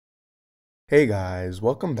Hey guys,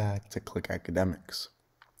 welcome back to Click Academics.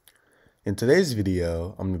 In today's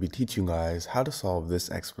video, I'm going to be teaching you guys how to solve this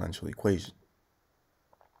exponential equation.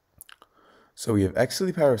 So we have x to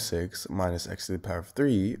the power of 6 minus x to the power of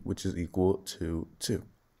 3, which is equal to 2.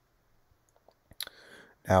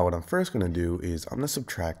 Now what I'm first going to do is I'm going to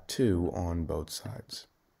subtract 2 on both sides.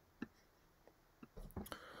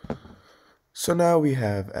 So now we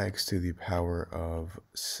have x to the power of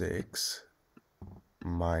 6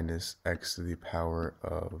 minus x to the power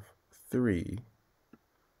of 3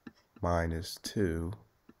 minus 2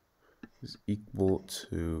 is equal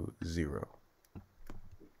to 0.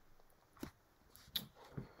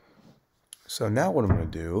 So now what I'm going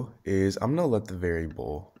to do is I'm going to let the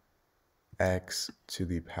variable x to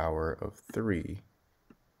the power of 3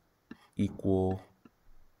 equal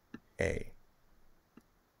a.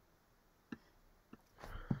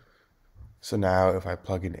 So now if I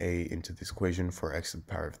plug in a into this equation for x to the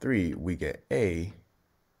power of 3, we get a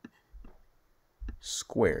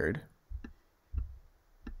squared,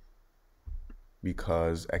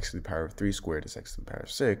 because x to the power of 3 squared is x to the power of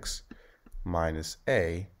 6, minus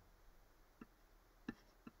a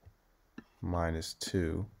minus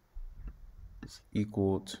 2 is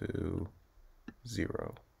equal to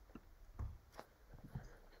 0.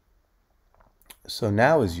 So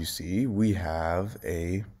now, as you see, we have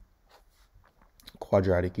a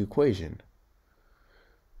quadratic equation.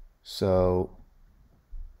 So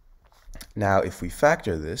now if we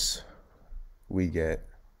factor this, we get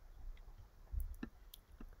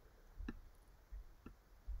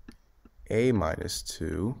a minus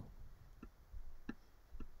 2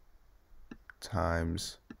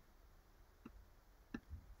 times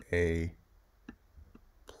a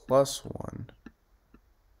plus 1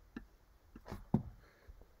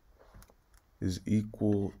 is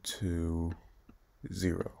equal to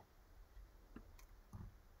 0.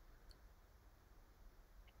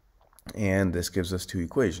 And this gives us two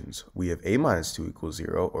equations. We have a minus 2 equals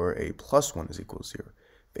 0, or a plus 1 is equal to 0.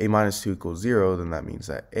 If a minus 2 equals 0, then that means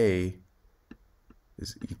that a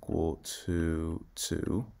is equal to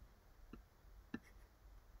 2.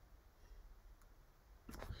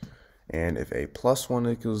 And if a plus 1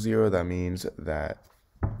 equals 0, that means that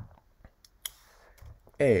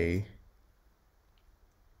a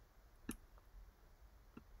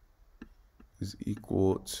is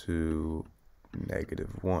equal to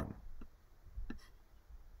 -1.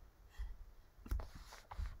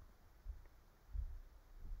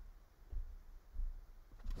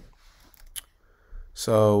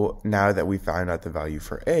 So now that we found out the value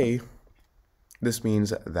for a, this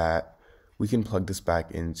means that we can plug this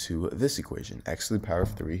back into this equation. X to the power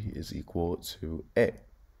of 3 is equal to a.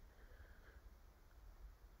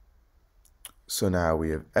 So now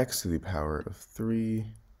we have x to the power of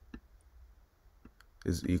 3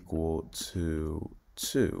 is equal to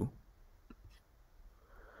 2.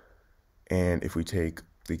 And if we take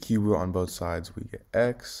the cube root on both sides, we get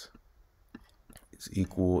x is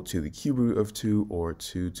equal to the cube root of 2, or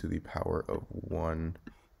 2 to the power of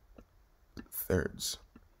 1/3.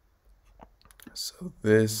 So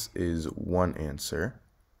this is one answer.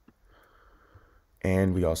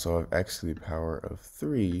 And we also have x to the power of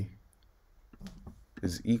 3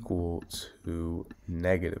 is equal to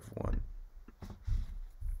 -1.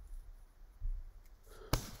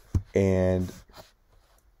 And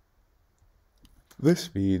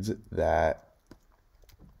this means that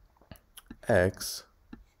x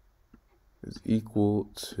is equal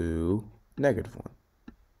to -1.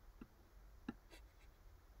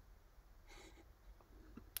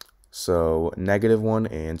 So -1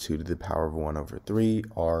 and 2 to the power of 1/3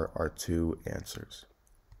 are our two answers.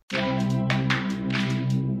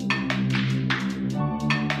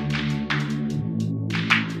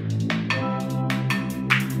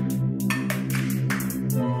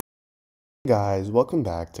 Hey guys, welcome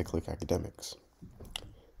back to Click Academics.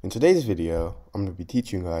 In today's video, I'm going to be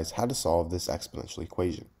teaching you guys how to solve this exponential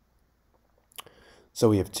equation. So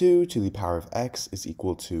we have 2 to the power of x is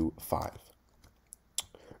equal to 5.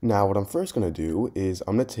 Now what I'm first going to do is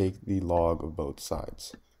I'm going to take the log of both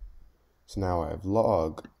sides. So now I have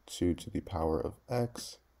log 2 to the power of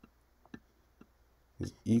x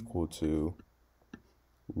is equal to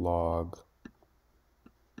log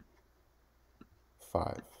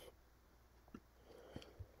 5.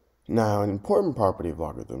 Now, an important property of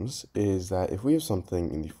logarithms is that if we have something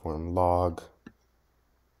in the form log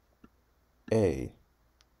a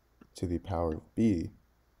to the power of b,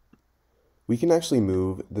 we can actually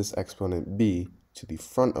move this exponent b to the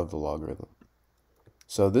front of the logarithm.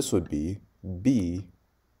 So this would be b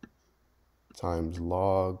times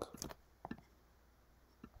log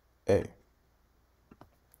a.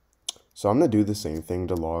 So I'm going to do the same thing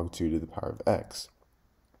to log 2 to the power of x.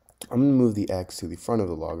 I'm going to move the x to the front of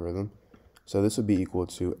the logarithm. So this would be equal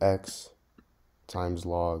to x times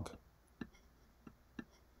log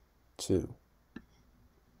 2.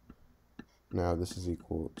 Now this is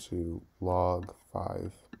equal to log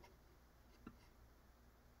 5.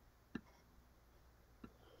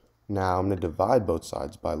 Now I'm going to divide both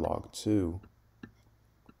sides by log 2.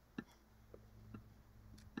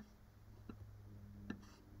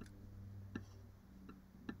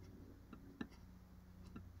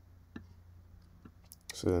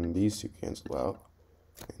 So then these two cancel out,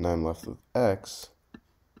 and I'm left with x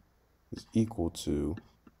is equal to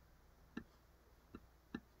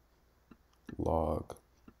log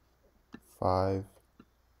 5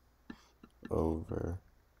 over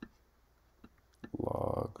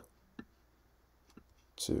log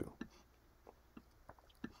 2.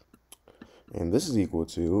 And this is equal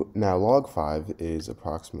to, now log 5 is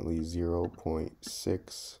approximately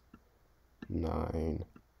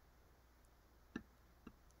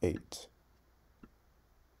 0.698.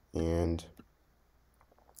 And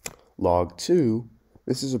log 2,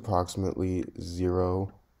 this is approximately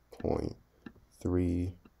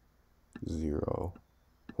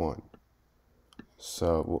 0.301.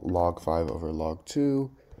 So log 5 over log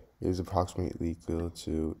 2 is approximately equal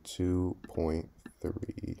to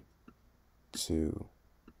 2.32.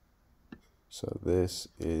 So this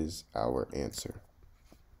is our answer.